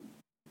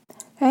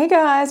Hey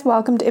guys,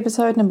 welcome to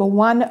episode number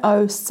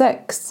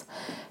 106.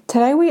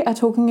 Today we are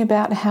talking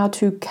about how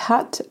to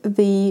cut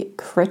the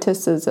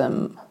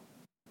criticism.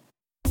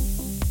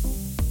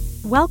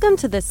 Welcome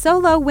to the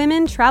Solo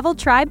Women Travel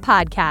Tribe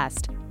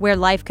podcast, where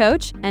life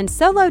coach and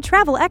solo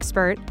travel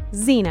expert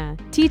Zena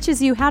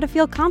teaches you how to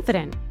feel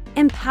confident,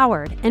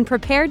 empowered, and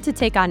prepared to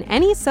take on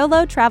any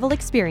solo travel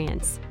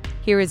experience.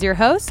 Here is your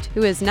host,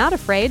 who is not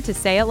afraid to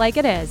say it like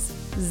it is,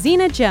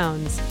 Zena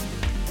Jones.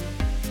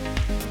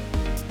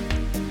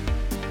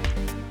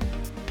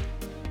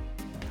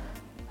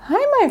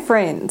 Hi my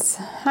friends,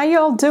 how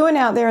y'all doing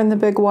out there in the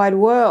big wide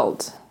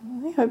world?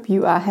 I hope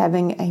you are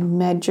having a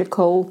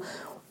magical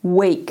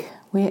week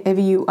wherever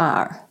you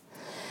are.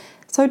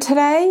 So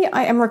today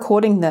I am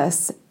recording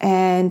this,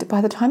 and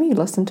by the time you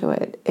listen to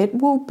it, it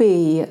will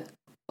be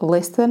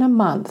less than a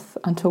month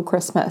until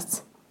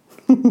Christmas.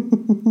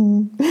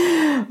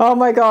 Oh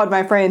my God,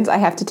 my friends, I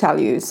have to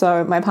tell you.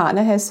 So my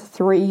partner has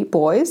 3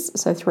 boys,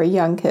 so 3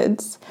 young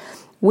kids.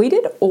 We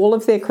did all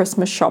of their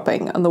Christmas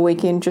shopping on the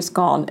weekend just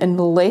gone in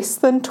less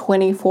than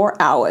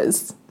 24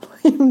 hours.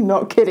 I'm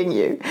not kidding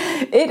you.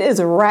 It is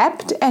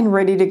wrapped and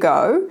ready to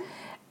go.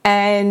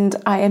 And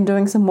I am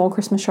doing some more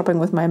Christmas shopping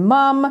with my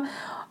mum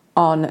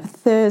on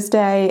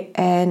Thursday.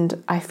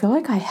 And I feel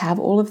like I have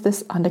all of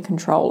this under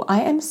control.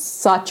 I am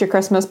such a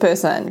Christmas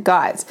person.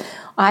 Guys,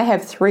 I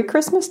have 3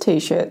 Christmas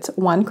t-shirts,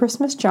 1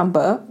 Christmas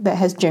jumper that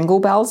has jingle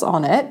bells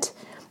on it.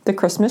 The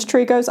Christmas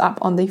tree goes up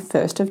on the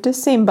 1st of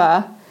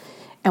December.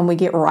 And we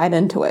get right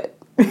into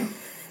it.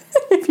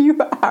 If you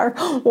are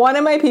one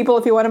of my people,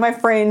 if you're one of my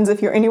friends,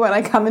 if you're anyone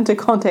I come into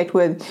contact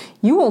with,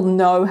 you will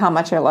know how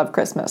much I love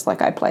Christmas.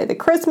 Like, I play the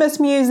Christmas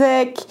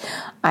music,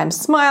 I'm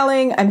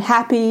smiling, I'm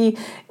happy,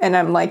 and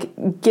I'm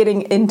like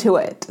getting into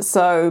it.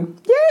 So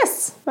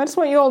yes, I just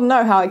want you all to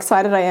know how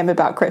excited I am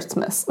about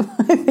Christmas.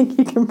 I think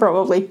you can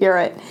probably hear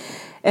it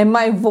in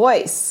my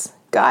voice.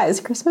 Guys,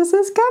 Christmas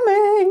is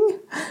coming.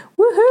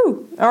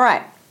 Woohoo. All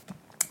right.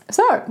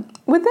 So,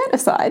 with that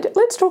aside,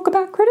 let's talk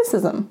about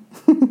criticism.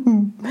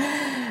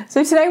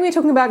 So today we're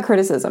talking about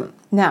criticism.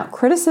 Now,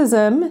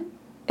 criticism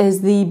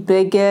is the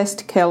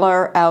biggest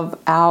killer of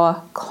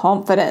our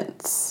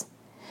confidence.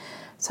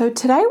 So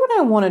today what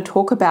I want to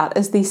talk about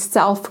is the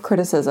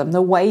self-criticism,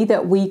 the way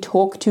that we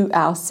talk to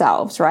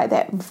ourselves, right?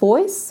 That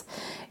voice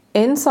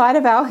inside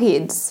of our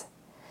heads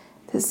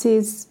that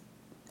says,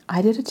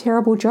 I did a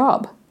terrible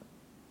job.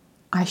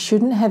 I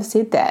shouldn't have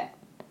said that.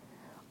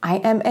 I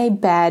am a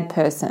bad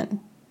person.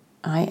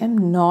 I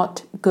am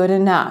not good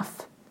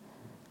enough.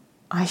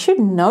 I should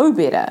know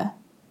better.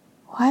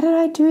 Why did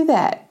I do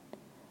that?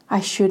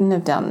 I shouldn't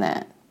have done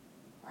that,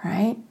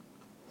 right?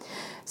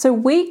 So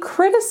we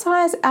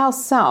criticize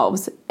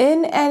ourselves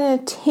in an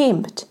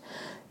attempt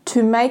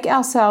to make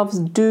ourselves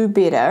do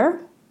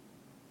better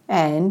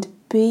and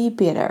be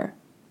better,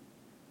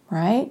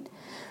 right?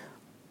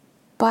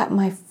 But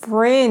my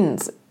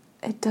friends,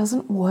 it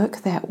doesn't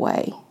work that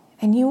way.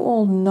 And you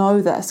all know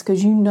this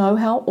because you know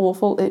how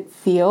awful it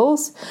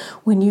feels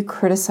when you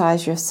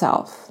criticize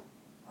yourself,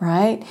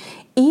 right?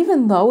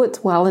 Even though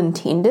it's well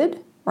intended,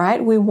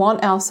 right? We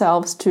want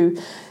ourselves to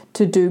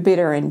do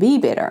better and be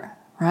better,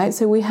 right?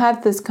 So we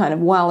have this kind of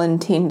well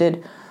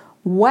intended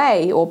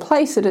way or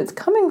place that it's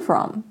coming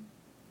from.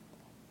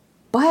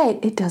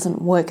 But it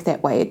doesn't work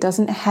that way. It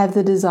doesn't have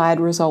the desired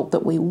result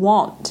that we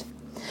want.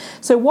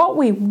 So what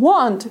we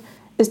want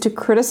is to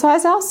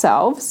criticize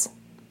ourselves,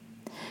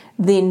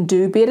 then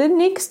do better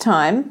next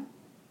time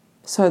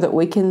so that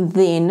we can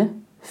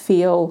then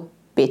feel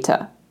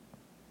better.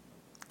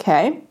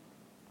 Okay?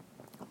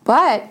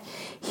 But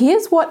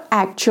here's what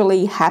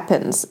actually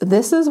happens.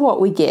 This is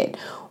what we get.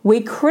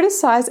 We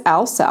criticize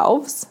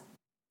ourselves.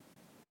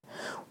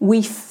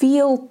 We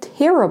feel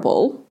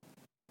terrible.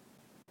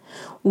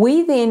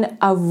 We then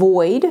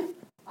avoid,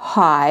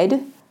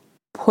 hide,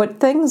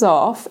 put things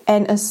off,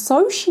 and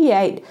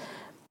associate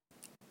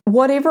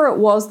whatever it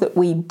was that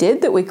we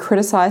did that we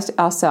criticized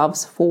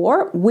ourselves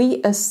for,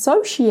 we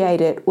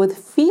associate it with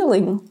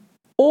feeling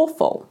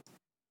awful,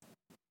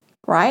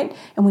 right?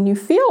 And when you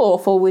feel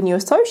awful, when you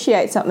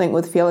associate something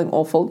with feeling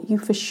awful, you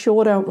for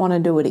sure don't want to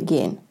do it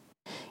again.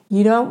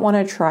 You don't want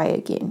to try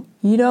again.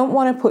 You don't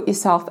want to put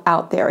yourself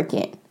out there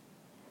again,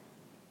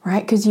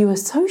 right? Because you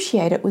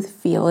associate it with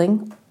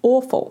feeling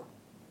awful.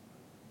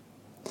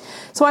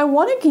 So I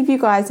want to give you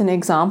guys an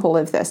example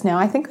of this. Now,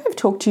 I think I've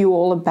talked to you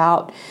all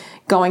about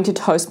going to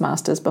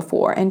Toastmasters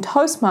before. And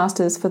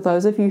Toastmasters, for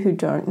those of you who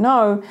don't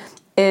know,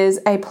 is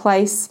a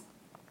place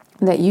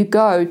that you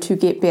go to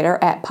get better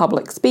at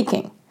public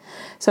speaking.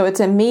 So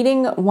it's a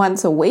meeting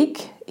once a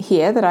week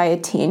here that I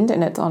attend,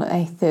 and it's on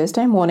a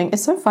Thursday morning.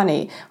 It's so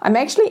funny. I'm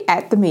actually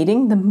at the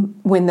meeting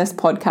when this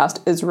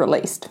podcast is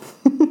released.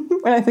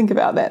 When I think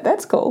about that,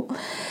 that's cool.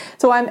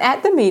 So I'm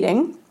at the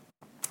meeting,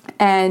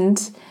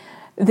 and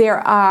there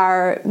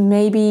are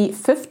maybe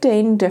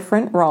 15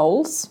 different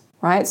roles,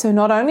 right? So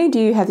not only do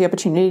you have the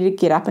opportunity to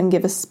get up and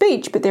give a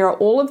speech, but there are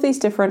all of these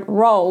different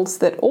roles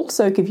that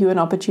also give you an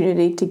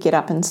opportunity to get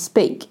up and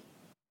speak.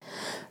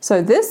 So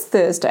this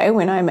Thursday,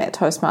 when I'm at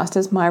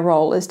Toastmasters, my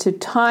role is to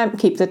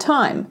keep the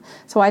time.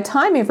 So I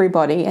time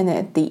everybody, and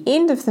at the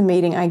end of the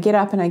meeting, I get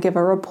up and I give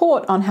a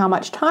report on how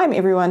much time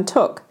everyone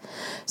took.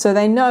 So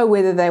they know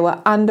whether they were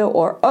under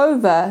or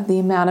over the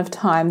amount of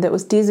time that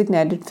was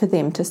designated for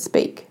them to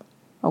speak.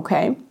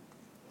 Okay?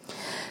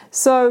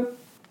 So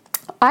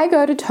I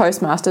go to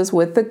Toastmasters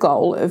with the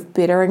goal of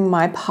bettering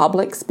my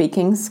public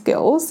speaking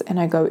skills, and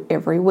I go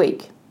every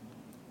week.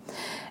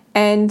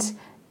 And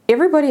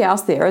everybody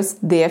else there is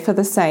there for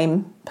the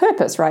same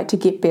purpose, right? To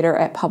get better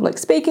at public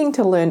speaking,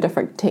 to learn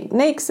different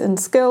techniques and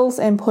skills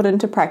and put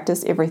into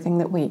practice everything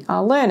that we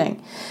are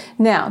learning.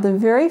 Now, the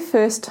very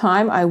first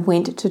time I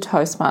went to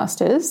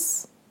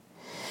Toastmasters,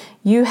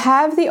 you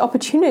have the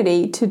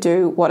opportunity to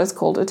do what is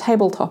called a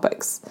table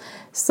topics.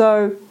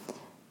 So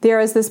there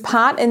is this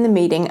part in the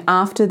meeting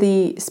after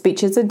the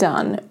speeches are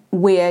done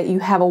where you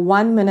have a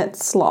 1-minute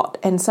slot,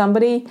 and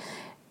somebody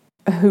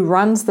who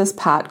runs this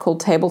part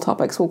called Table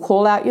Topics will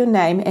call out your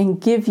name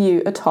and give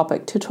you a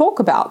topic to talk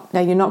about.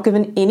 Now, you're not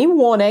given any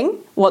warning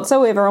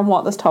whatsoever on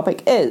what this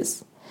topic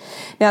is.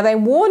 Now, they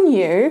warn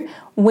you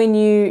when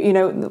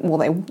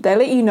they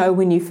let you know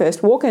when you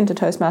first walk into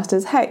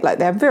Toastmasters, hey, like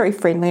they're very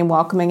friendly and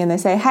welcoming, and they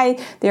say, hey,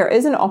 there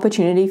is an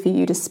opportunity for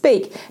you to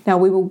speak. Now,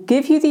 we will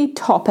give you the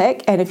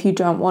topic, and if you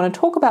don't want to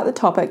talk about the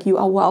topic, you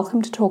are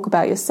welcome to talk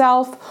about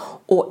yourself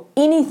or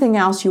anything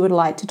else you would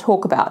like to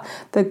talk about.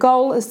 The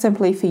goal is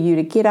simply for you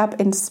to get up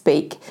and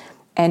speak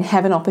and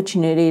have an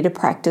opportunity to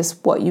practice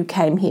what you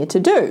came here to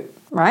do,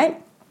 right?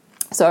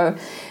 So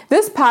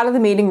this part of the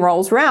meeting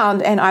rolls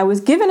around, and I was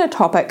given a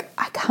topic.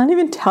 I can't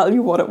even tell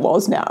you what it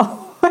was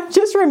now. I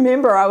just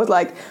remember I was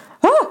like,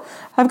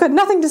 I've got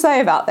nothing to say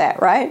about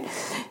that, right?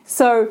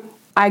 So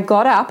I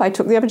got up, I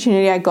took the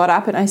opportunity, I got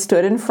up and I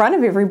stood in front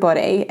of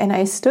everybody, and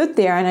I stood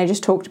there and I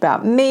just talked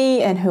about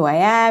me and who I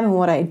am and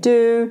what I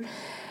do.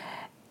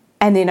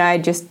 And then I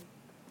just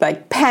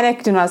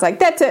panicked, and I was like,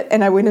 that's it.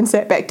 And I went and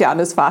sat back down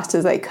as fast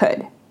as I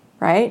could,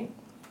 right?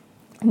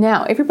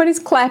 Now, everybody's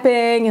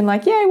clapping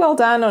and yay, well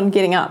done on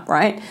getting up,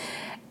 right?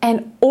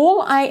 And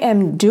all I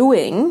am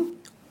doing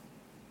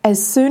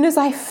as soon as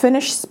I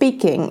finish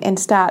speaking and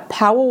start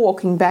power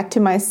walking back to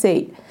my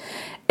seat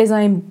is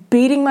I'm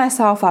beating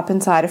myself up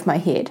inside of my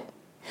head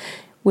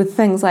with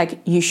things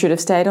like, you should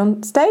have stayed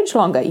on stage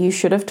longer, you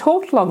should have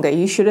talked longer,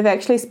 you should have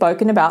actually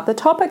spoken about the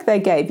topic they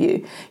gave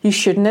you, you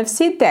shouldn't have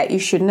said that, you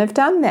shouldn't have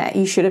done that,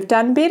 you should have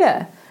done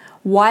better.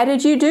 Why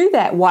did you do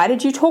that? Why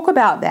did you talk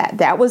about that?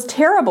 That was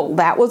terrible.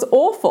 That was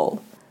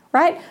awful,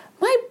 right?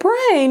 My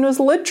brain was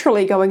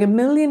literally going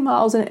 1,000,000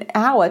 miles an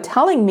hour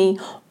telling me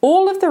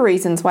all of the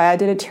reasons why I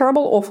did a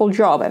terrible, awful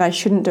job and I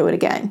shouldn't do it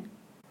again.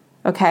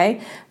 Okay?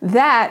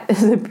 That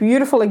is a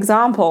beautiful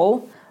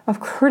example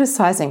of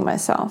criticizing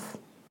myself.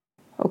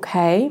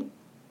 Okay?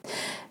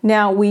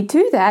 Now, we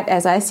do that,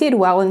 as I said,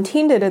 well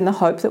intended in the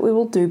hope that we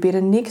will do better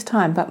next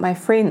time. But my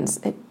friends,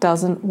 it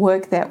doesn't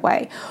work that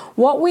way.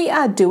 What we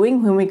are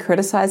doing when we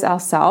criticize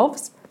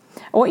ourselves,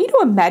 I want you to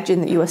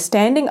imagine that you are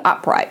standing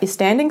upright. You're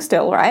standing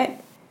still,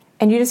 right?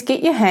 And you just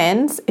get your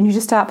hands and you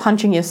just start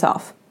punching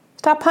yourself.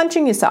 Start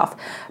punching yourself.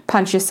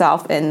 Punch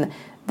yourself in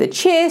the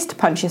chest,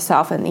 punch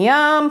yourself in the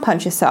arm,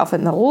 punch yourself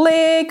in the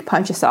leg,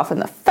 punch yourself in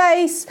the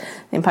face,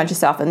 then punch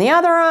yourself in the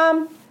other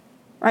arm.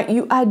 Right?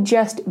 You are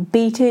just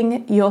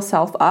beating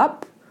yourself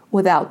up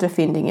without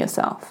defending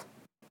yourself.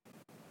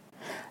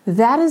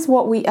 That is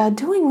what we are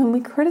doing when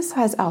we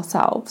criticize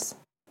ourselves.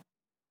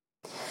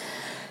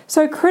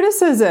 So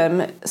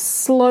criticism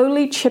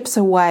slowly chips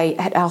away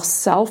at our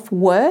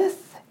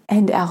self-worth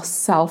and our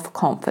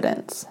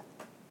self-confidence.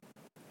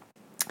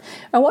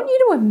 I want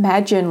you to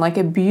imagine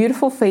a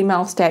beautiful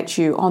female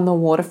statue on the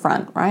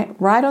waterfront, right?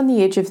 Right on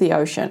the edge of the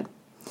ocean.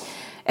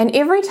 And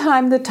every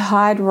time the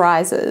tide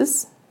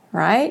rises,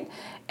 right,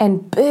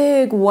 and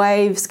big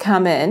waves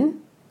come in,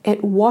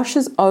 it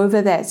washes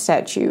over that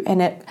statue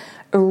and it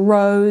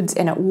erodes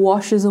and it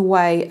washes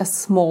away a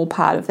small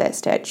part of that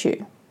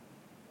statue.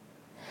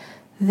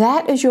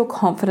 That is your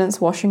confidence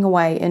washing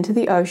away into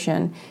the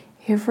ocean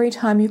every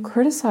time you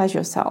criticize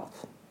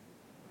yourself.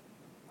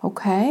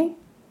 Okay?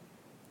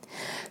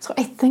 So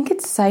I think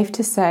it's safe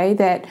to say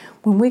that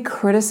when we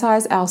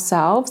criticize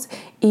ourselves,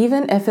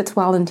 even if it's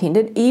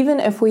well-intended, even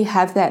if we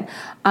have that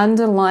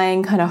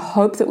underlying kind of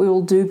hope that we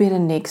will do better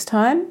next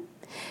time,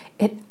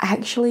 it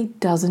actually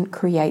doesn't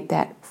create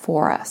that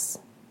for us.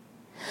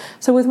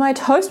 So with my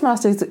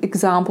Toastmasters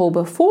example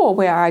before,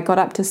 where I got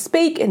up to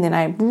speak and then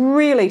I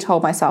really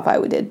told myself I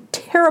did a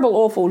terrible,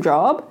 awful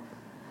job,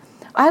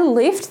 I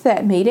left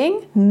that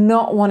meeting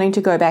not wanting to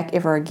go back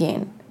ever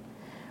again.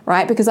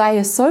 Right? Because I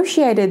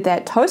associated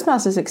that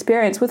Toastmasters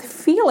experience with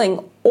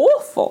feeling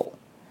awful,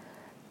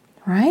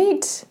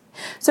 right?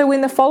 So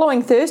when the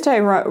following Thursday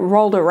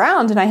rolled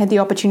around and I had the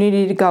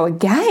opportunity to go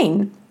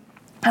again,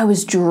 I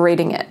was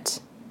dreading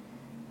it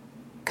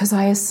because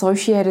I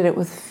associated it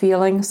with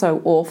feeling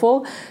so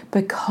awful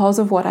because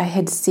of what I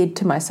had said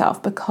to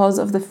myself, because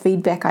of the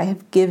feedback I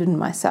have given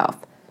myself,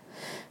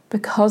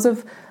 because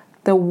of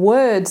the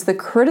words, the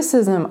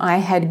criticism I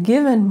had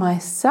given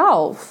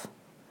myself.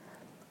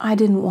 I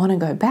didn't want to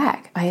go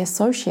back. I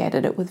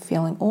associated it with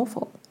feeling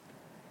awful,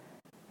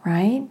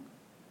 right?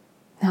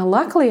 Now,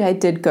 luckily I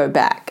did go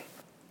back,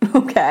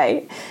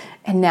 okay?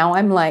 And now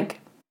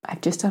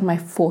I've just done my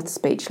 4th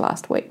speech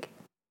last week.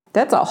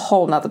 That's a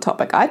whole nother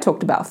topic. I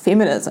talked about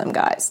feminism,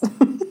 guys.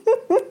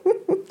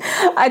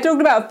 I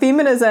talked about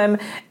feminism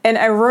in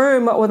a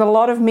room with a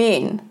lot of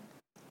men,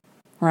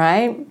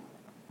 right?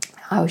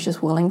 I was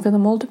just willing for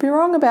them all to be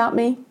wrong about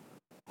me.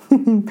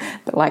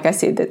 But like I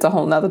said, that's a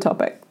whole nother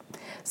topic.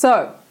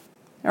 So,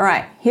 all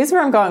right, here's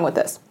where I'm going with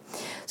this.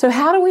 So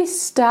how do we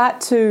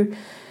start to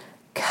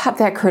cut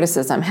that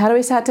criticism? How do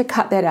we start to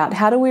cut that out?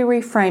 How do we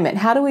reframe it?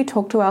 How do we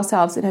talk to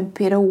ourselves in a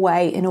better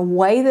way, in a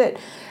way that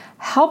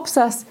helps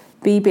us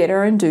be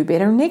better and do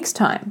better next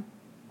time,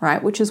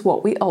 right? Which is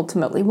what we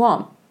ultimately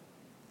want.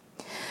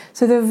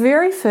 So the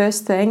very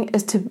first thing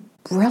is to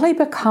really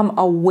become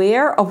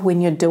aware of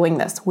when you're doing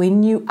this,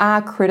 when you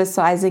are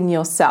criticizing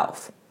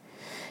yourself.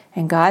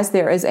 And guys,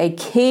 there is a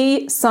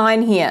key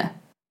sign here.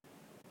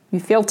 You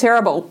feel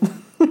terrible.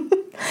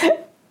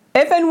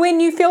 If and when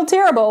you feel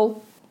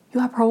terrible, you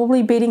are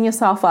probably beating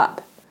yourself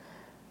up,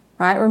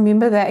 right?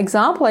 Remember that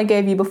example I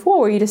gave you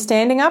before where you're just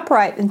standing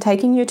upright and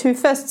taking your 2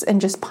 fists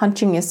and just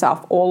punching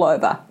yourself all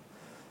over,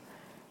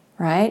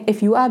 right?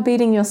 If you are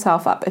beating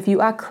yourself up, if you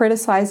are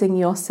criticizing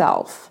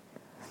yourself,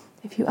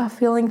 if you are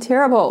feeling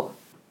terrible,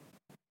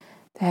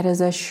 that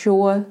is a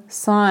sure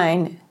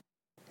sign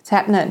it's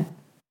happening.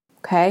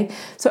 Okay,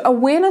 so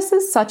awareness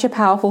is such a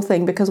powerful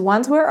thing because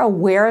once we're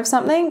aware of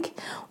something,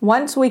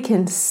 once we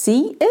can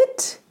see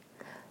it,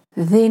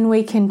 then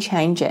we can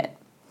change it.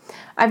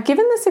 I've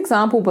given this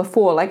example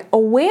before, like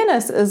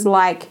awareness is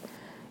like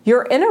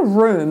you're in a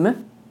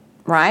room,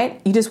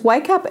 right? You just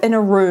wake up in a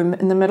room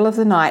in the middle of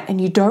the night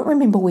and you don't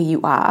remember where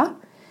you are.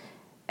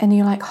 And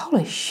you're like,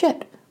 holy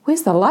shit,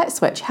 where's the light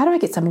switch? How do I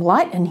get some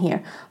light in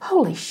here?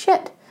 Holy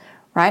shit,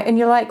 right? And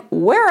you're like,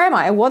 where am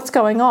I? What's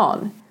going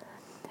on?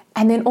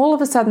 And then all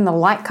of a sudden the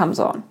light comes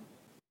on,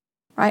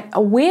 right?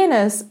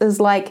 Awareness is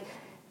like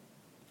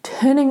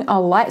turning a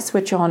light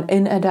switch on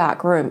in a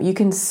dark room. You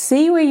can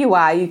see where you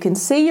are, you can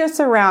see your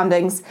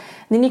surroundings,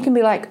 and then you can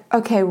be like,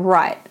 okay,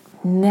 right,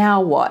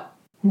 now what?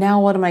 Now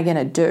what am I going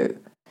to do?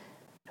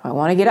 Do I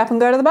want to get up and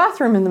go to the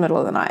bathroom in the middle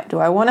of the night? Do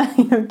I want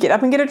to get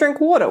up and get a drink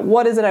of water?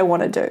 What is it I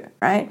want to do,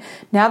 right?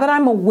 Now that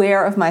I'm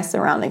aware of my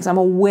surroundings, I'm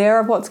aware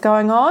of what's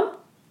going on,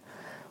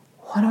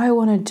 what do I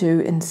want to do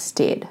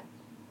instead?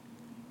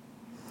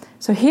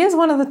 So here's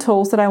one of the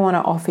tools that I want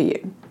to offer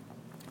you.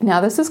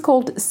 Now this is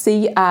called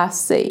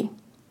CRC.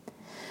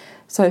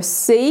 So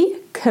C,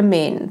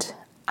 commend,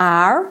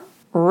 R,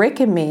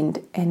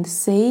 recommend, and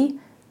C,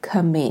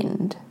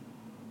 commend.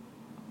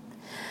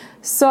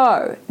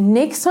 So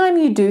next time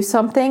you do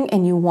something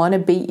and you want to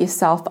beat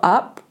yourself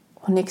up,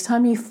 or next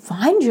time you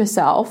find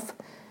yourself,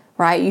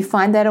 right, you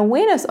find that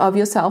awareness of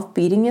yourself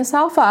beating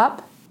yourself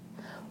up,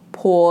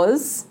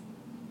 pause,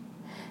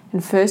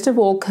 and first of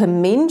all,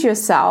 commend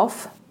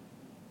yourself,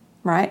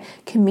 right?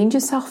 Commend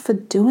yourself for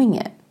doing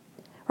it,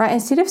 right?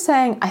 Instead of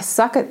saying, I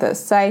suck at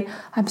this, say,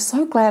 I'm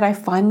so glad I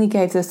finally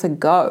gave this a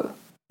go.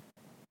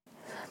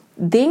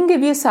 Then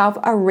give yourself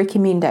a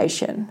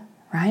recommendation,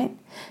 right?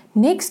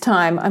 Next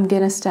time, I'm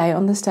going to stay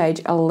on the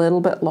stage a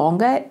little bit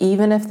longer,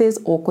 even if there's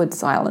awkward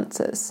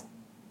silences.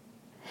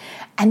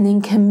 And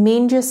then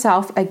commend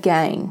yourself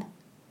again.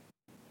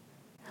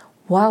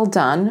 Well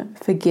done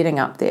for getting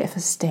up there, for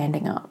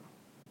standing up.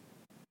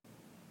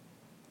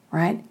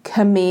 Right?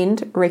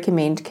 Commend,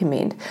 recommend,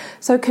 commend.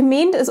 So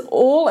commend is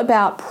all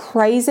about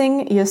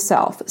praising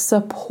yourself,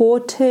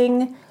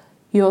 supporting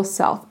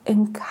yourself,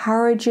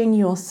 encouraging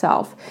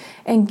yourself,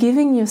 and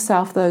giving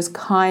yourself those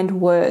kind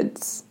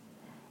words,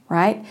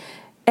 right?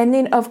 And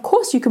then, of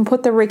course, you can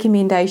put the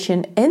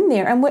recommendation in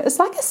there, and it's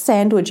like a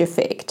sandwich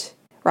effect,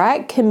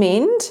 right?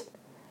 Commend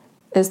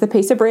is the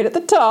piece of bread at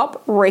the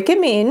top,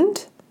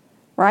 recommend,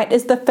 right,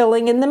 is the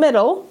filling in the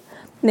middle.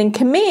 And then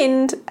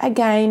commend,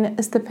 again,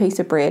 is the piece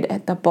of bread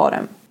at the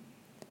bottom.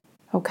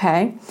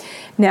 Okay?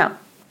 Now,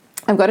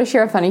 I've got to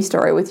share a funny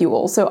story with you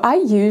all. So I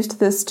used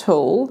this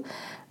tool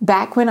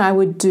back when I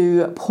would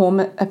do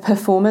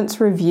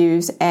performance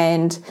reviews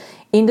and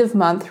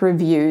end-of-month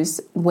reviews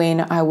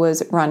when I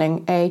was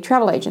running a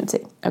travel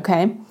agency.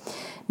 Okay?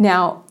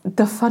 Now,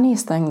 the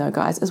funniest thing, though,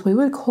 guys, is we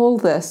would call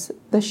this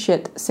the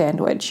shit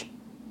sandwich.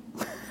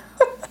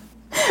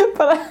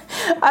 But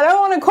I don't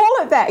want to call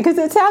it that because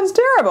it sounds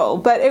terrible,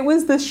 but it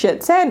was the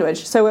shit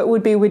sandwich. So it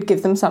would be, we'd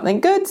give them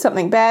something good,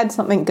 something bad,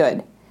 something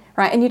good,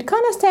 right? And you'd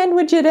kind of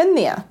sandwich it in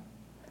there,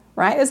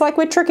 right? It's like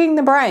we're tricking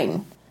the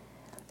brain.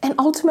 And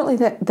ultimately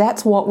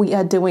that's what we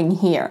are doing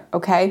here,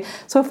 okay?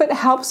 So if it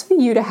helps for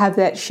you to have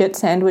that shit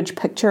sandwich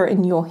picture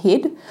in your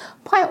head,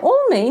 by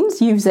all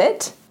means use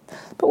it.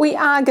 But we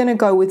are going to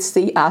go with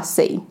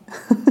CRC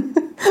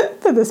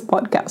for this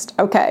podcast,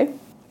 okay?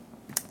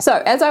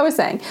 So as I was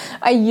saying,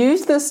 I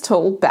used this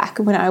tool back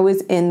when I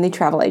was in the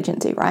travel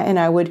agency, right? And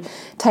I would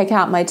take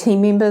out my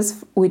team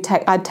members.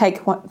 I'd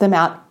take them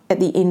out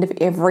at the end of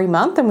every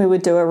month, and we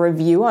would do a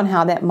review on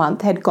how that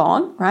month had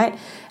gone, right?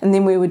 And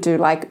then we would do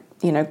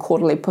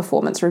quarterly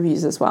performance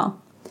reviews as well.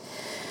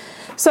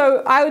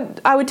 So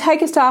I would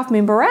take a staff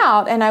member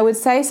out and I would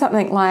say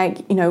something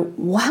like,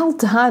 well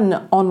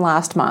done on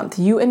last month.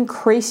 You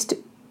increased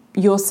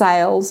your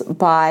sales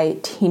by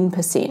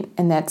 10%,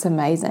 and that's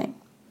amazing.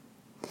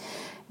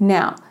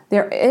 Now,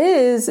 there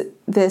is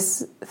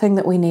this thing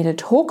that we need to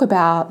talk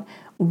about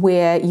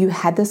where you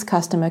had this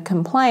customer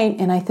complaint,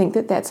 and I think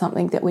that that's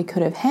something that we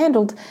could have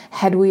handled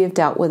had we have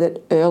dealt with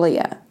it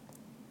earlier.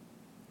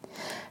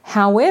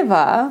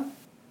 However,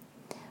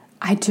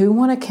 I do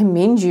want to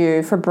commend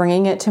you for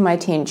bringing it to my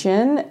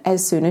attention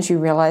as soon as you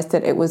realized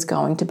that it was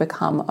going to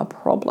become a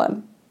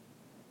problem,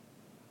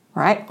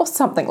 right? Or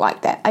something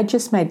like that. I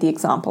just made the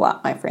example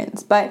up, my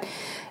friends. But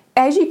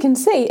as you can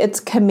see, it's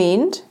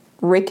commend,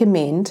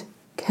 recommend,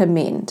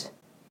 commend,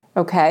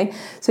 okay?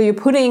 So you're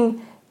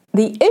putting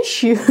the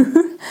issue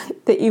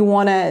that you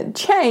want to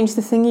change,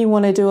 the thing you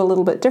want to do a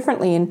little bit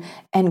differently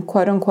and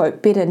quote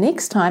unquote better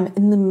next time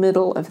in the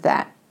middle of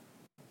that.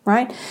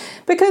 Right?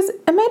 Because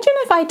imagine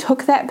if I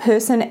took that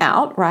person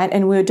out, right,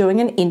 and we were doing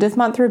an end of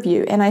month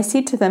review and I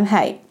said to them,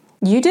 hey,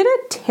 you did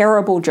a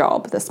terrible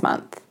job this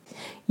month.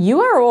 You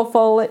are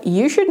awful.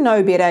 You should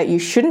know better. You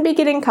shouldn't be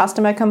getting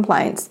customer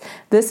complaints.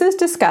 This is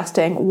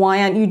disgusting.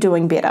 Why aren't you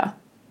doing better?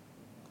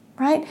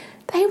 Right?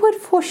 They would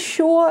for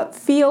sure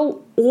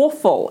feel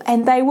awful,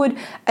 and they would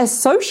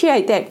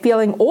associate that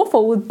feeling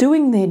awful with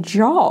doing their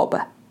job.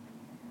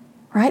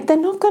 Right? They're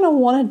not going to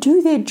want to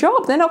do their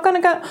job. They're not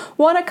going to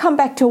want to come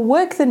back to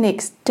work the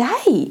next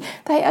day.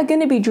 They are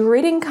going to be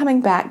dreading coming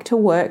back to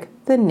work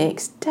the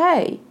next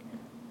day.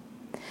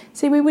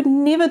 See, we would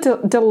never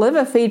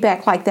deliver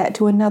feedback like that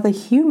to another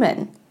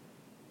human.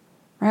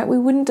 Right? We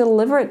wouldn't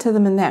deliver it to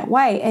them in that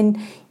way, and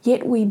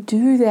yet we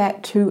do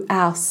that to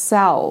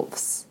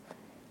ourselves.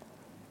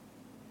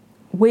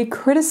 We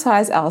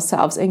criticize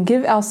ourselves and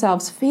give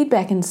ourselves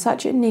feedback in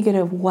such a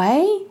negative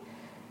way,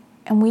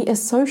 and we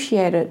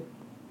associate it.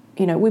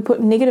 We put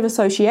negative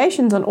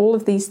associations on all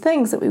of these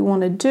things that we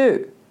want to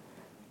do.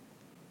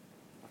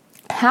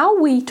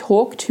 How we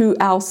talk to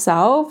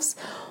ourselves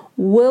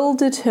will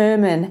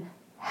determine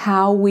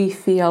how we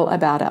feel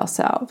about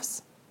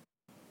ourselves.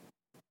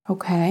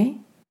 Okay?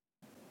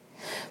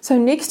 So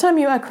next time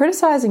you are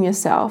criticizing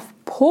yourself,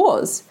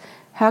 pause.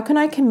 How can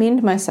I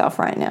commend myself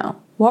right now?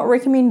 What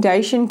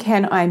recommendation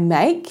can I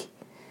make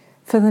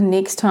for the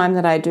next time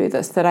that I do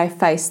this, that I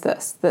face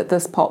this, that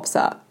this pops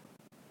up?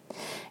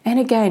 And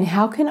again,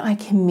 how can I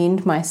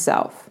commend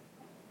myself?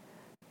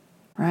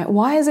 Right?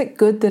 Why is it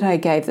good that I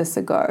gave this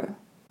a go?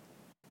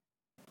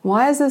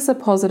 Why is this a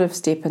positive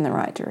step in the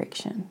right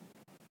direction?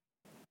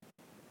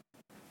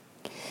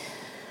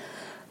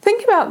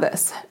 Think about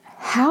this.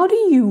 How do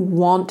you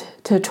want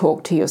to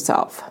talk to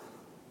yourself?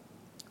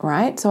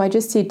 Right? So I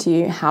just said to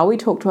you, how we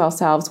talk to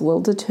ourselves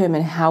will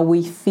determine how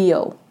we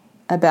feel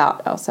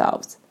about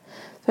ourselves.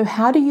 So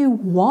how do you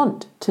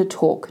want to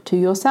talk to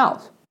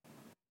yourself?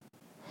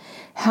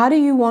 How do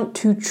you want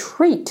to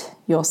treat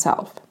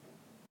yourself?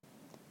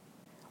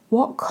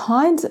 What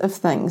kinds of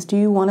things do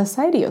you want to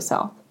say to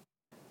yourself?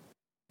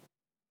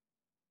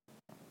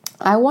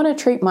 I want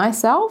to treat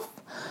myself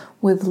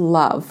with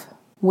love,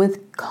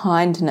 with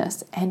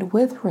kindness, and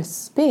with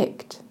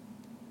respect.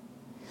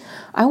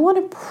 I want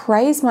to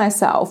praise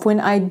myself when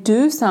I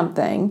do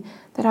something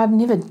that I've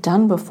never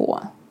done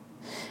before.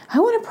 I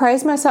want to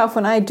praise myself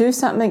when I do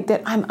something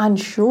that I'm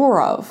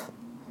unsure of,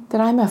 that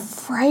I'm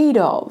afraid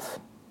of.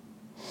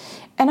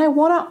 And I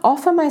want to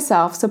offer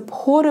myself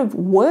supportive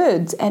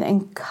words and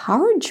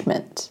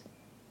encouragement.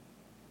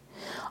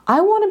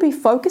 I want to be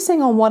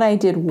focusing on what I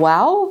did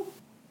well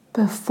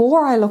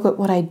before I look at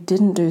what I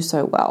didn't do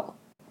so well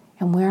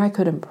and where I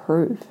could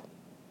improve.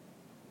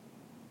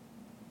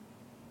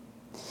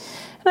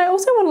 And I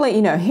also want to let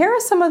you know, here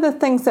are some of the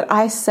things that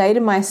I say to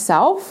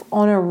myself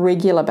on a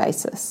regular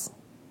basis.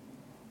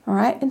 All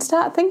right, and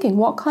start thinking,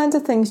 what kinds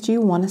of things do you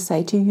want to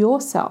say to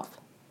yourself?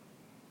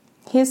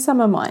 Here's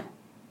some of mine.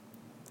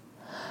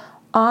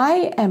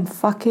 I am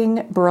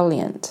fucking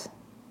brilliant.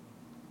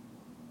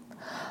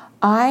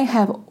 I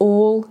have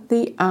all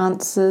the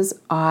answers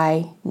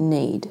I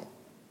need.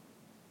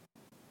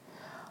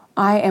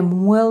 I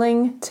am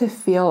willing to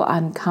feel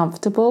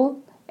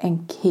uncomfortable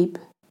and keep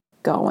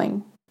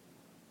going.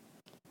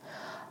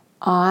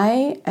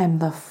 I am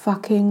the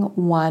fucking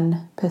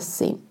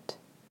 1%.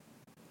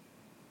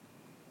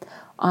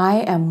 I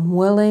am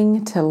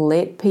willing to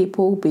let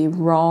people be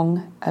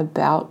wrong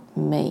about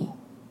me.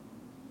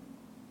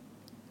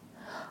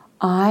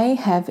 I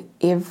have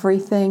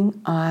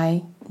everything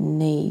I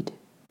need.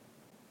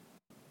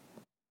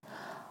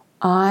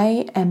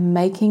 I am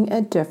making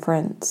a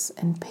difference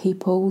in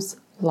people's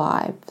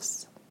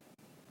lives.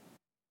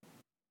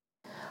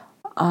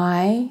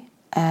 I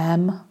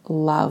am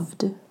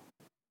loved.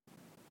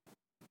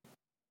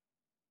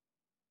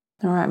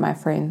 All right, my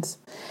friends.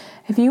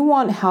 If you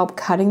want help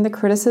cutting the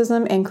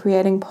criticism and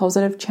creating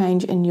positive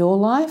change in your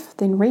life,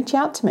 then reach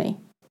out to me.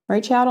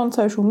 Reach out on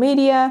social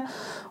media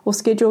or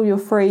schedule your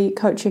free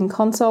coaching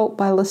consult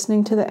by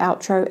listening to the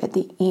outro at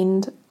the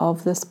end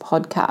of this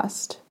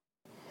podcast.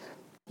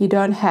 You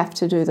don't have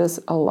to do this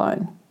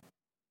alone.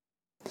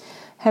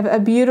 Have a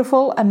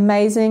beautiful,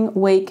 amazing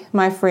week,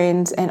 my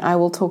friends, and I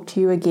will talk to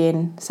you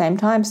again, same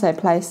time, same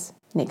place,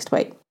 next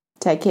week.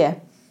 Take care.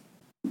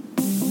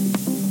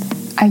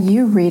 Are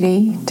you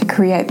ready to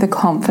create the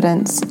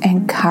confidence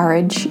and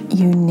courage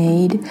you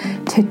need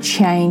to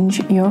change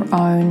your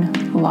own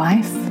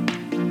life?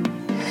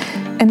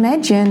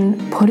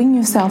 Imagine putting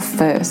yourself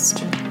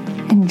first,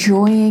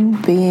 enjoying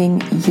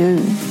being you,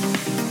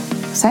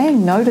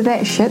 saying no to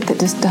that shit that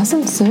just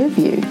doesn't serve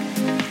you,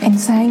 and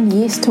saying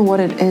yes to what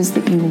it is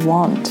that you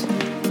want.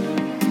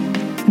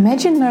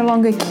 Imagine no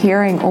longer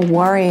caring or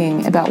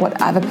worrying about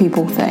what other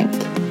people think.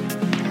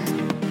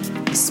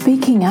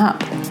 Speaking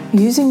up,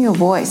 using your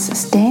voice,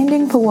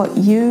 standing for what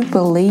you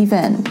believe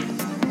in.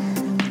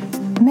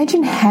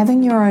 Imagine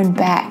having your own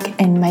back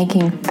and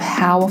making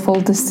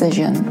powerful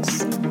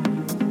decisions.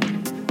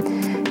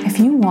 If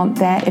you want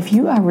that, if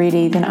you are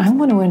ready, then I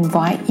want to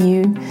invite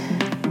you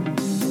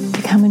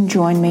to come and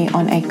join me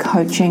on a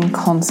coaching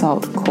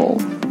consult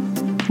call.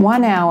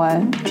 1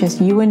 hour, just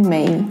you and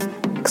me,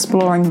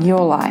 exploring your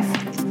life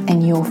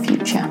and your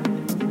future.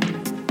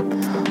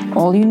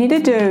 All you need to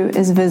do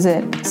is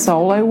visit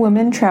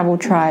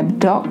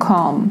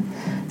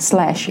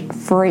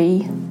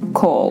solowomentraveltribe.com/free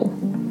call,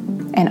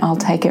 and I'll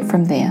take it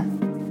from there.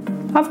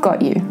 I've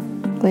got you.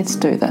 Let's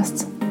do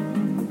this.